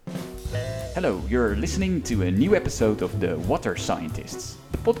Hello, you're listening to a new episode of The Water Scientists,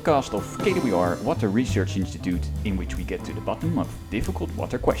 the podcast of KWR Water Research Institute, in which we get to the bottom of difficult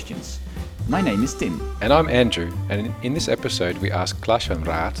water questions. My name is Tim. And I'm Andrew, and in this episode we ask Klaasjan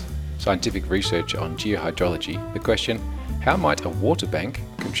Raat, scientific researcher on geohydrology, the question, how might a water bank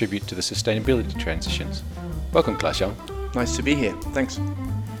contribute to the sustainability transitions? Welcome, Klaasjan. Nice to be here, thanks.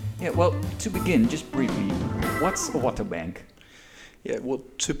 Yeah, well, to begin, just briefly, what's a water bank? Yeah, well,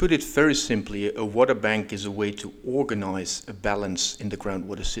 to put it very simply, a water bank is a way to organize a balance in the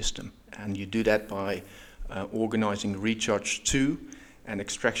groundwater system. And you do that by organizing recharge to and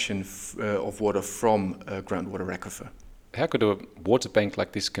extraction of water from a groundwater aquifer. How could a water bank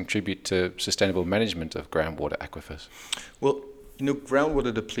like this contribute to sustainable management of groundwater aquifers? Well,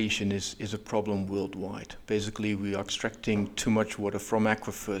 groundwater depletion is a problem worldwide. Basically, we are extracting too much water from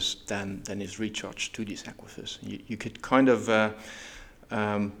aquifers than is recharged to these aquifers. You could kind of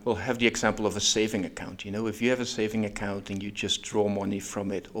have the example of a saving account. If you have a saving account and you just draw money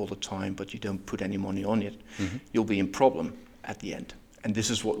from it all the time, but you don't put any money on it, you'll be in problem at the end. And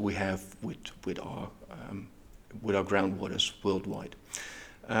this is what we have with our groundwaters worldwide.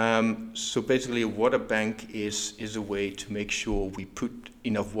 So basically, a water bank is a way to make sure we put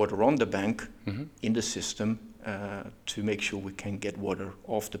enough water on the bank in the system to make sure we can get water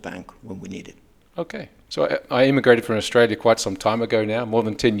off the bank when we need it. Okay, so I immigrated from Australia quite some time ago now, more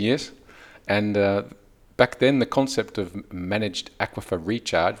than 10 years, and back then the concept of managed aquifer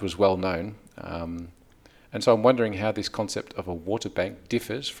recharge was well known, and so I'm wondering how this concept of a water bank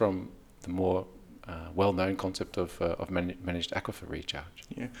differs from the more well-known concept of managed aquifer recharge.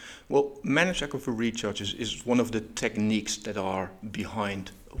 Yeah, well, managed aquifer recharge is one of the techniques that are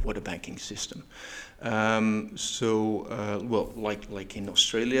behind a water banking system. Like in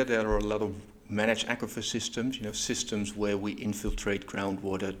Australia, there are a lot of managed aquifer systems, systems where we infiltrate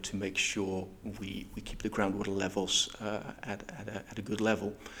groundwater to make sure we keep the groundwater levels at a good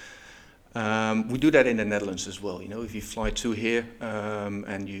level. We do that in the Netherlands as well. If you fly to here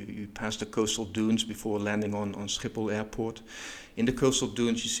and you pass the coastal dunes before landing on Schiphol Airport, in the coastal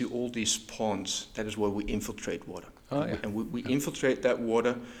dunes you see all these ponds. That is where we infiltrate water. Oh, yeah. And we infiltrate that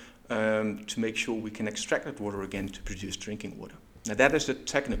water to make sure we can extract that water again to produce drinking water. Now that is a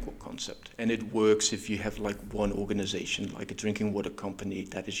technical concept, and it works if you have like one organization, like a drinking water company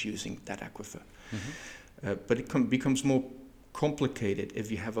that is using that aquifer. But it becomes more complicated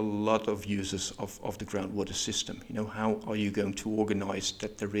if you have a lot of users of the groundwater system. How are you going to organize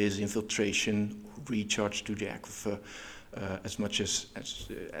that there is infiltration, recharge to the aquifer as much as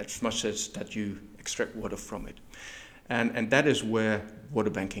that you extract water from it? And that is where water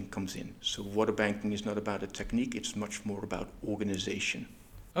banking comes in. So water banking is not about a technique, it's much more about organization.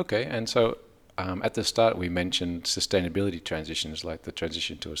 Okay, and so at the start we mentioned sustainability transitions like the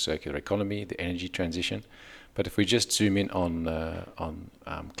transition to a circular economy, the energy transition. But if we just zoom in on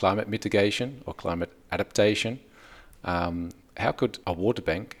climate mitigation or climate adaptation, how could a water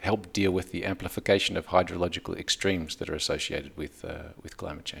bank help deal with the amplification of hydrological extremes that are associated with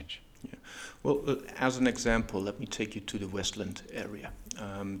climate change? Yeah. Well, as an example, let me take you to the Westland area.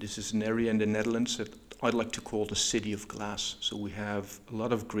 This is an area in the Netherlands that I'd like to call the city of glass. So we have a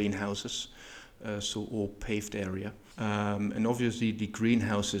lot of greenhouses, so all paved area. And obviously the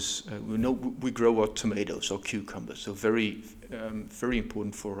greenhouses, we grow our tomatoes or cucumbers, so very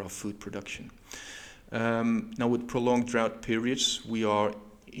important for our food production. Now with prolonged drought periods, we are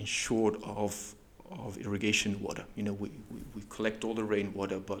in short of irrigation water. We collect all the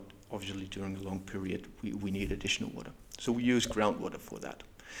rainwater, but obviously during a long period we need additional water. So we use groundwater for that,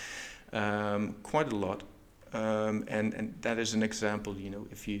 quite a lot. And that is an example.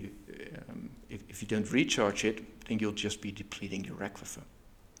 If you don't recharge it, then you'll just be depleting your aquifer.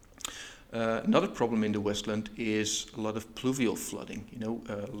 Another problem in the Westland is a lot of pluvial flooding.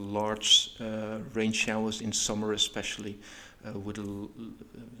 Large rain showers in summer, especially with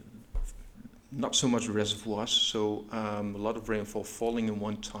not so much reservoirs. So a lot of rainfall falling in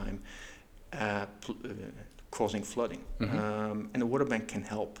one time, causing flooding. And a water bank can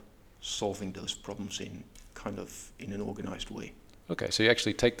help solving those problems in an organized way. Okay, so you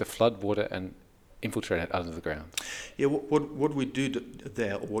actually take the flood water and infiltrate it under the ground. Yeah, what we do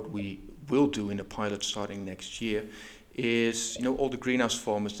there, or what we will do in a pilot starting next year, is all the greenhouse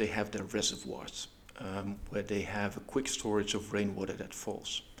farmers, they have their reservoirs where they have a quick storage of rainwater that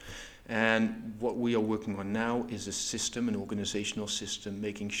falls. And what we are working on now is a system, an organizational system,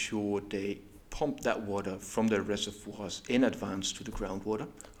 making sure they pump that water from their reservoirs in advance to the groundwater,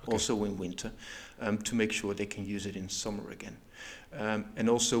 also in winter, to make sure they can use it in summer again. And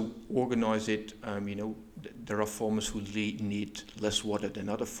also organize it, there are farmers who need less water than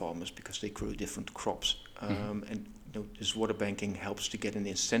other farmers because they grow different crops. And this water banking helps to get an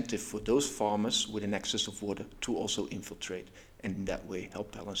incentive for those farmers with an excess of water to also infiltrate, and in that way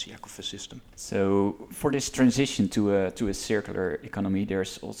help balance the aquifer system. So for this transition to a circular economy,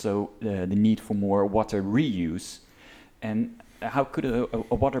 there's also the need for more water reuse. And how could a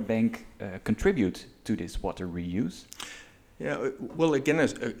water bank contribute to this water reuse? Yeah, well, again,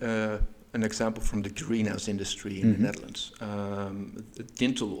 as an example from the greenhouse industry in the Netherlands,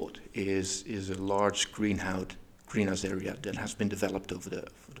 Dinteloord is a large greenhouse area that has been developed over the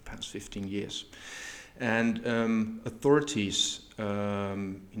past 15 years. And authorities,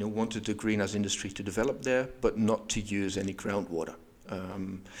 wanted the greenhouse industry to develop there, but not to use any groundwater.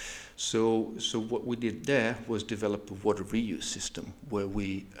 So what we did there was develop a water reuse system where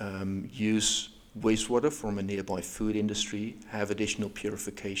we use wastewater from a nearby food industry, have additional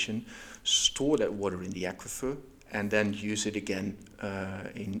purification, store that water in the aquifer, and then use it again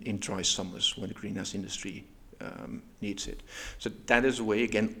in dry summers when the greenhouse industry needs it. So that is a way,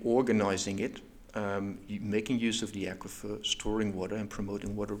 again, organizing it, making use of the aquifer, storing water, and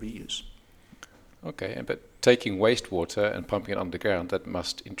promoting water reuse. Okay, but taking wastewater and pumping it underground, that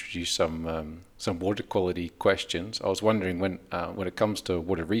must introduce some water quality questions. I was wondering when it comes to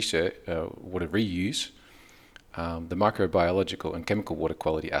water research, water reuse, the microbiological and chemical water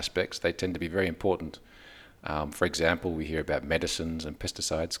quality aspects, they tend to be very important. For example, we hear about medicines and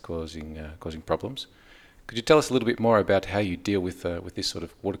pesticides causing problems. Could you tell us a little bit more about how you deal with this sort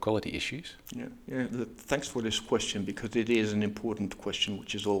of water quality issues? Yeah. Thanks for this question, because it is an important question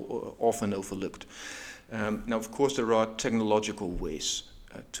which is often overlooked. Now, of course, there are technological ways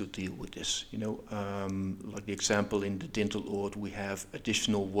to deal with this. Like the example in the Dinteloord, we have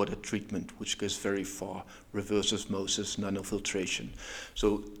additional water treatment, which goes very far, reverse osmosis, nanofiltration.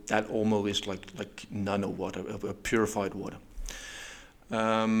 So that almost is like nano water, purified water.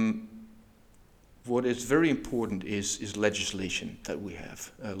 What is very important is legislation that we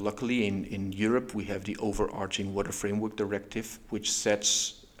have. Luckily, in Europe, we have the overarching Water Framework Directive, which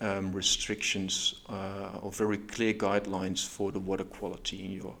sets restrictions or very clear guidelines for the water quality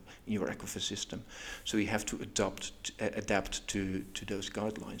in your aquifer system. So you have to adapt to those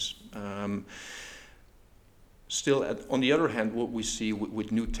guidelines. Still, on the other hand, what we see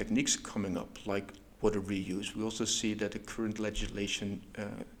with new techniques coming up, like water reuse, we also see that the current legislation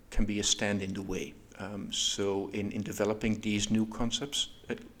can be a stand in the way. So in developing these new concepts,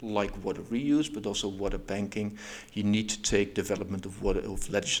 like water reuse, but also water banking, you need to take development of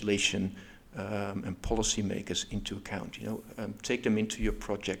legislation and policymakers into account. Take them into your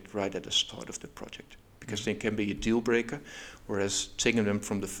project right at the start of the project, because they can be a deal breaker, whereas taking them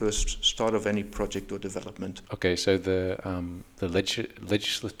from the first start of any project or development. Okay, so the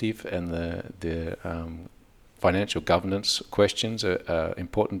legislative and the financial governance questions are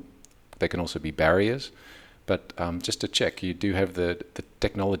important. They can also be barriers, but just to check, you do have the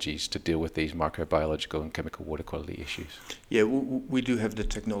technologies to deal with these microbiological and chemical water quality issues. Yeah, we do have the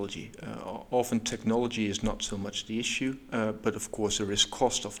technology. Often technology is not so much the issue, but of course there is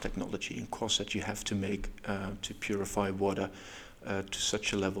cost of technology and cost that you have to make to purify water to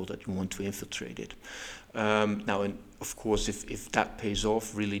such a level that you want to infiltrate it. Now, and of course, if that pays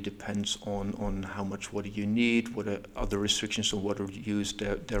off, really depends on how much water you need, what other restrictions on water use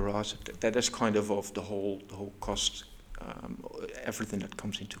there are. So that is kind of the whole cost, everything that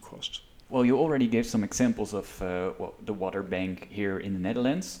comes into cost. Well, you already gave some examples of the water bank here in the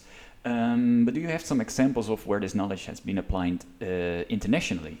Netherlands, but do you have some examples of where this knowledge has been applied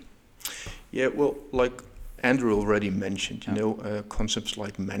internationally? Yeah, well, like Andrew already mentioned, concepts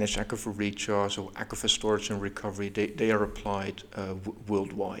like managed aquifer recharge or aquifer storage and recovery, they are applied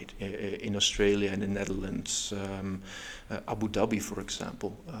worldwide. In Australia and the Netherlands, Abu Dhabi, for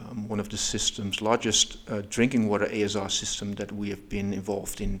example, one of the systems, largest drinking water ASR system that we have been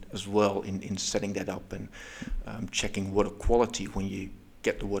involved in as well in setting that up and checking water quality when you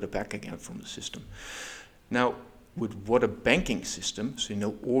get the water back again from the system. Now, with water banking systems,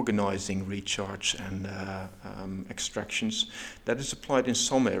 organizing recharge and extractions, that is applied in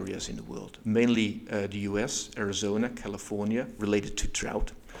some areas in the world, mainly the US, Arizona, California, related to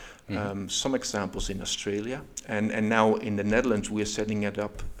drought. Some examples in Australia, and now in the Netherlands we are setting it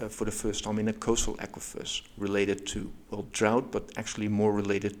up for the first time in a coastal aquifers related to, well, drought, but actually more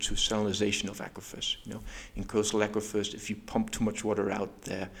related to salinization of aquifers. In coastal aquifers, if you pump too much water out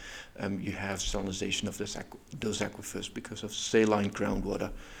there, you have salinization of those aquifers because of saline groundwater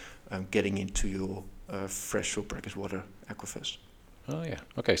getting into your fresh or brackish water aquifers. Oh yeah.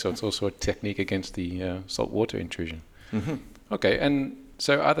 Okay, so it's also a technique against the salt water intrusion. Mm-hmm. Okay, and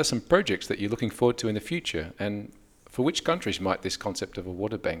so are there some projects that you're looking forward to in the future? And for which countries might this concept of a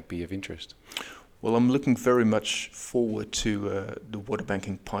water bank be of interest? Well, I'm looking very much forward to the water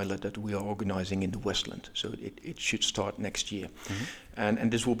banking pilot that we are organizing in the Westland. So it should start next year. Mm-hmm.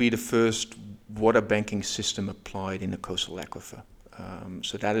 And this will be the first water banking system applied in a coastal aquifer.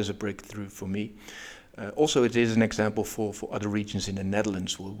 So that is a breakthrough for me. Also, it is an example for other regions in the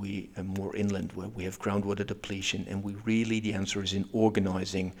Netherlands where we are more inland, where we have groundwater depletion, and the answer is in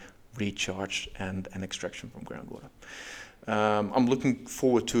organizing recharge and extraction from groundwater. I'm looking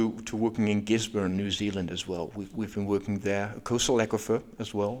forward to working in Gisborne, New Zealand as well. We've been working there, a coastal aquifer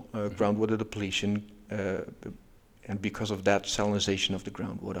as well, groundwater depletion, and because of that, salinization of the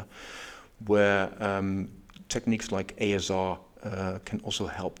groundwater, where techniques like ASR can also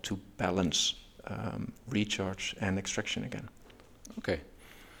help to balance recharge and extraction again. Okay.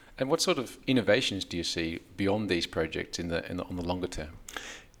 And what sort of innovations do you see beyond these projects on the longer term?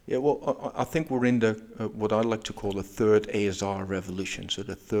 Yeah, well, I think we're in the what I like to call the third ASR revolution. So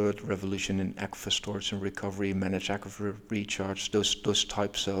the third revolution in aquifer storage and recovery, managed aquifer recharge, those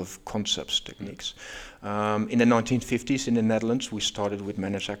types of concepts, techniques. In the 1950s in the Netherlands, we started with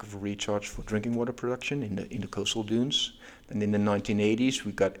managed aquifer recharge for drinking water production in the coastal dunes. And in the 1980s,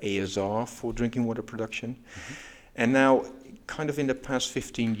 we got ASR for drinking water production. Mm-hmm. And now, kind of in the past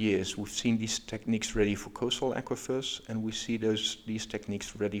 15 years, we've seen these techniques ready for coastal aquifers, and we see these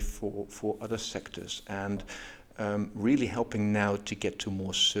techniques ready for other sectors, and really helping now to get to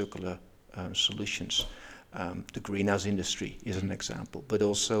more circular solutions. The greenhouse industry is an example, but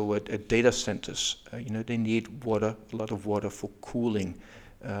also at data centers. They need water, a lot of water for cooling.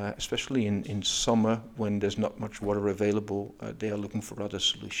 Especially in summer when there's not much water available, they are looking for other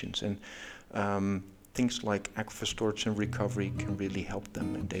solutions. And things like aquifer storage and recovery can really help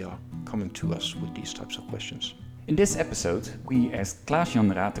them, and they are coming to us with these types of questions. In this episode, we asked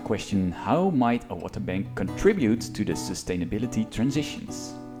Klaasjan Raat the question, how might a water bank contribute to the sustainability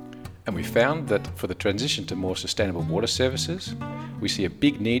transitions? And we found that for the transition to more sustainable water services, we see a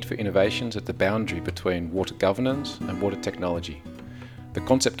big need for innovations at the boundary between water governance and water technology. The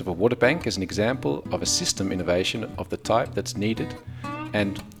concept of a water bank is an example of a system innovation of the type that's needed,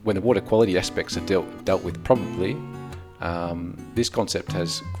 and when the water quality aspects are dealt with properly, this concept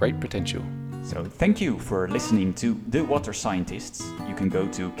has great potential. So thank you for listening to The Water Scientists. You can go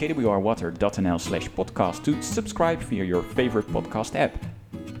to kwrwater.nl/podcast to subscribe via your favorite podcast app.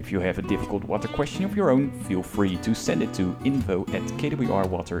 If you have a difficult water question of your own, feel free to send it to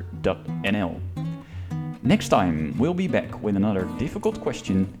info@kwrwater.nl. Next time, we'll be back with another difficult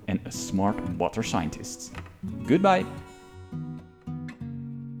question and a smart water scientist. Goodbye!